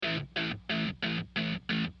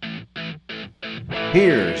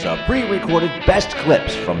Here's a pre-recorded best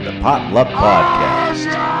clips from the Potluck Podcast.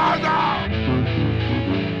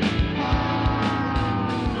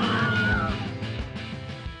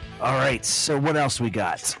 All right, so what else we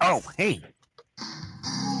got? Oh, hey.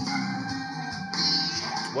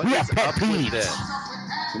 What We is have pet up with peeves. this?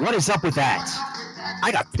 What is up with that?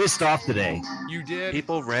 I got pissed off today. You did?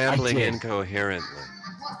 People rambling did. incoherently.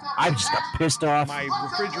 I just got pissed off. My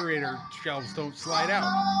refrigerator shelves don't slide out.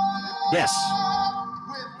 Yes.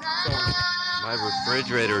 So My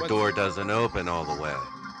refrigerator door doesn't open all the way.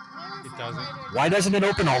 it doesn't. Why doesn't it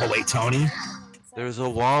open all the way, Tony? There's a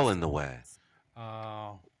wall in the way.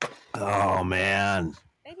 Oh, man.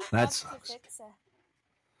 That sucks.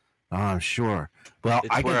 Oh, I'm sure. Well,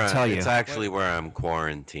 It's I where can tell you. It's actually where I'm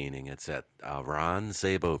quarantining. It's at Ron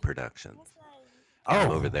Szabo Productions. I'm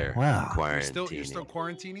Oh, over there. wow. Quarantining. You're still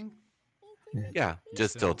quarantining? Yeah,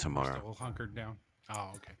 just till tomorrow. Still hunkered down.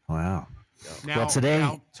 Oh, okay. Wow. Now, Well, today-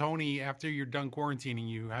 now, Tony, after you're done quarantining,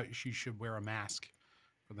 you should wear a mask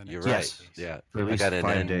for the next You're 5 right. days. Yeah, For at I least got an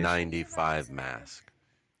 5 days. N95 mask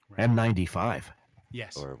M95.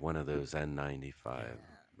 Yes. or one of those N95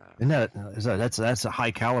 masks. Isn't that's a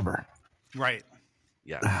high caliber. Right.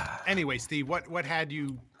 Yeah. Anyway, Steve, what had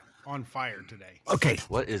you on fire today? Okay.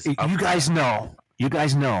 What is You up with guys that?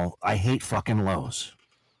 know I hate fucking Lowe's.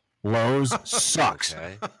 Lowe's sucks.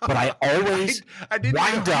 Okay. But I always I didn't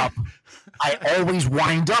wind know. up. I always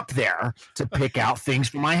wind up there to pick out things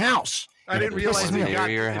for my house. I didn't This realize is it near got.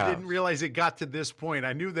 your I house. didn't realize it got to this point.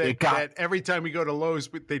 I knew that, It got- that every time we go to Lowe's,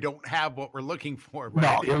 they don't have what we're looking for. But No,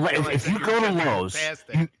 I didn't if realize that you were go to jumping Lowe's, past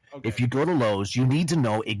it. you- Okay. if you go to Lowe's, you need to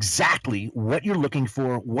know exactly what you're looking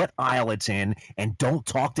for, what aisle it's in, and don't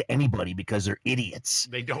talk to anybody because they're idiots.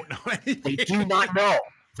 They don't know anything. They do not know.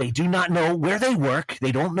 They do not know where they work.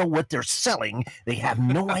 They don't know what they're selling. They have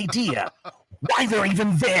no idea why they're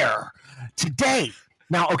even there today.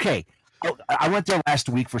 Now, okay, I went there last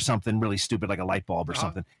week for something really stupid, like a light bulb or Uh-huh.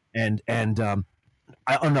 something, and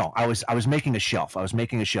I was making a shelf. I was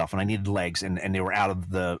making a shelf, and I needed legs, and they were out of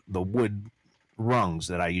the wood rungs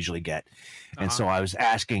that I usually get, and so I was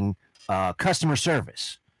asking customer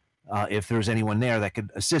service if there's anyone there that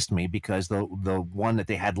could assist me because the one that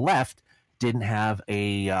they had left didn't have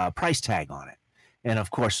a price tag on it, and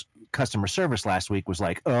of course, customer service last week was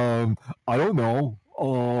like, I don't know.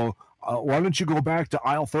 Why don't you go back to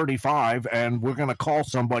aisle 35 and we're going to call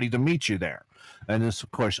somebody to meet you there? And this, of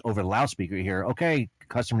course, over the loudspeaker you hear, okay,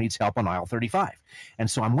 customer needs help on aisle 35. And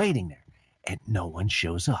so I'm waiting there and no one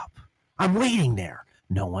shows up. I'm waiting there.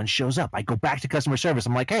 No one shows up. I go back to customer service.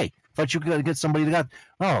 I'm like, hey, thought you were going to get somebody that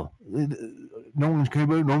got, no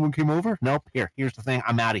one came over? Nope. Here's the thing.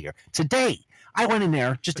 I'm out of here. Today, I went in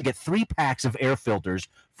there just to get 3 packs of air filters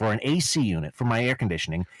for an AC unit for my air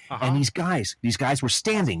conditioning. Uh-huh. And these guys were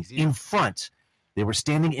standing in front. They were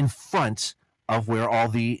standing in front of where all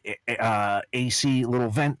the AC little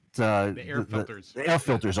vent the air filters. the air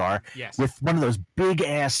filters are, Yes. with one of those big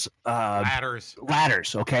ass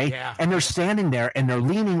ladders. Okay, Yeah. and they're standing there and they're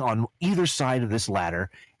leaning on either side of this ladder,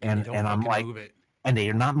 and They don't I'm fucking like, move it. and they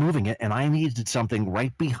are not moving it, and I needed something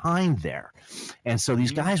right behind there, and so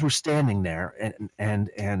these guys were standing there,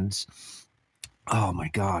 and oh my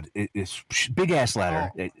god, it's big ass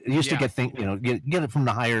ladder. Oh, It used to yeah. get get it from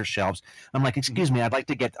the higher shelves. I'm like, excuse me, I'd like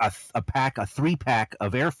to get a 3-pack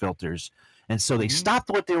of air filters, and so they stopped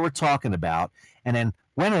what they were talking about, and then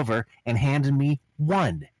went over and handed me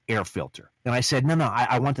 1 air filter, and I said, no,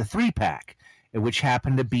 I want the 3-pack, which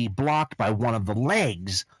happened to be blocked by one of the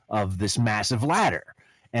legs of this massive ladder.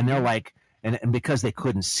 And they're like, and because they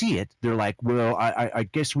couldn't see it, they're like, well, I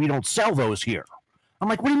guess we don't sell those here. I'm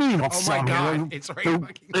like, what do you mean you don't Oh sell my them here? God, it's right They're-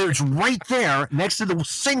 fucking It's right there next to the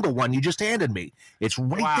single one you just handed me. It's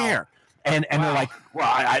right Wow. there. And they're Wow. like, well,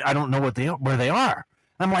 I don't know where they are.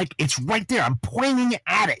 I'm like, it's right there. I'm pointing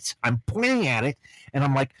at it. And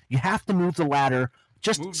I'm like, you have to move the ladder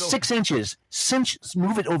just Move the- 6 inches.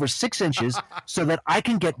 Move it over 6 inches so that I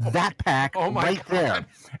can get that pack Oh my right God. there.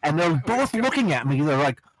 And they're both looking at me. They're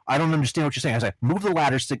like, I don't understand what you're saying. I was like, move the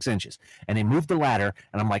ladder 6 inches. And they moved the ladder,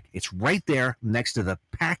 and I'm like, it's right there next to the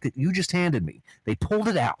pack that you just handed me. They pulled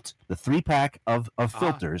it out, the 3-pack of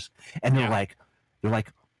filters, and they're like,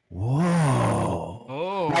 whoa.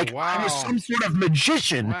 Oh, Like wow. I was some sort of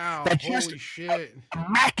magician Wow. that Holy just shit.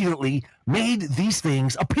 immaculately made these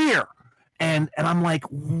things appear. And I'm like,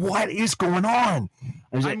 what is going on?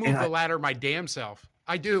 I moved the ladder my damn self.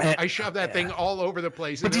 I do. I shove that thing all over the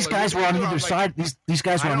place. But these guys were on either side. These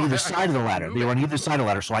guys were on either side of the ladder. They were on either side of the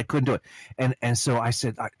ladder, so I couldn't do it. And so I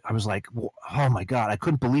said, I was like, oh my God, I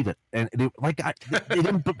couldn't believe it. And they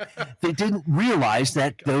didn't realize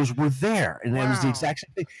that those were there, and it was the exact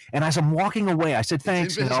same thing. And as I'm walking away, I said,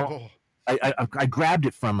 thanks. I grabbed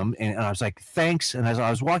it from him, and I was like, thanks. And as I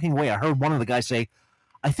was walking away, I heard one of the guys say,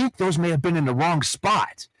 I think those may have been in the wrong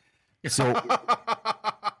spot. So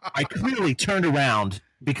I clearly turned around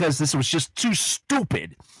because this was just too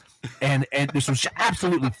stupid. And this was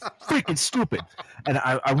absolutely freaking stupid. And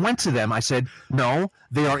I went to them. I said, no,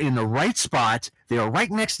 they are in the right spot. They are right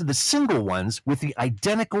next to the single ones with the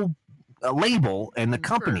identical label and the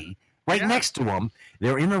company right next to them.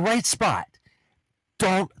 They're in the right spot.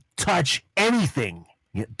 Don't touch anything.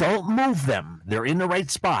 Don't move them. They're in the right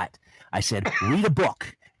spot. I said, read a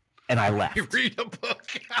book. And I left. Read a book.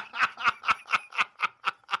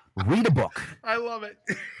 Read a book. I love it.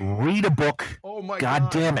 Read a book. Oh my God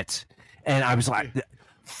damn it. And I was like,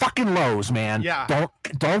 fucking Lowe's, man. Yeah.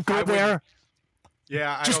 Don't go there.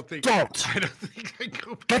 Yeah, I don't think I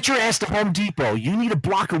go. Get your ass to Home Depot. You need a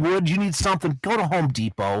block of wood. You need something. Go to Home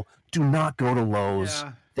Depot. Do not go to Lowe's.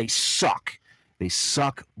 Yeah. They suck. They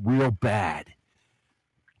suck real bad.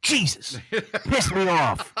 Jesus. Piss me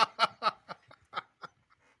off.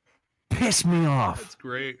 Piss me off. That's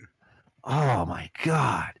great. Oh my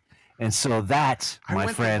God. And so that, my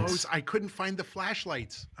friends, I couldn't find the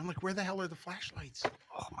flashlights. I'm like, where the hell are the flashlights?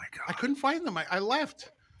 Oh my God. I couldn't find them. I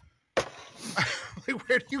left. Like,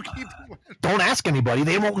 where do you keep them? Don't ask anybody.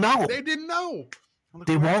 They won't know. They didn't know. Like,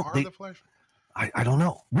 they where won't. Are the flashlights? I don't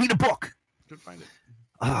know. Read a book. Couldn't find it.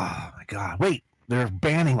 Oh my God. Wait, they're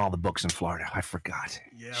banning all the books in Florida. I forgot.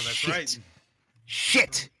 Yeah, that's right.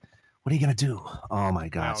 Shit. What are you going to do? Oh my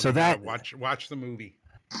God. Wow, so that watch the movie.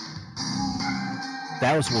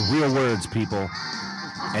 That was real words, people.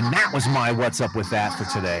 And that was my what's up with that for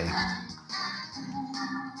today.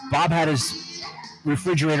 Bob had his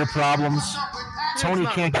refrigerator problems. Tony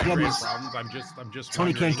can't get his problems. I'm just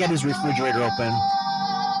Tony can't get his refrigerator open.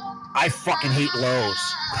 I fucking hate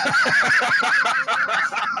Lowe's.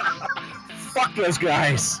 Fuck those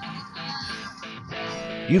guys.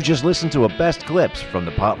 You've just listened to a Best Clips from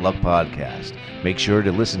the Potluck Podcast. Make sure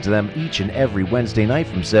to listen to them each and every Wednesday night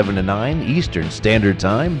from 7 to 9 Eastern Standard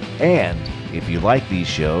Time. And if you like these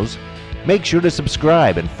shows, make sure to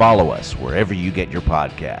subscribe and follow us wherever you get your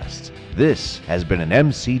podcasts. This has been an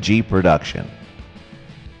MCG production.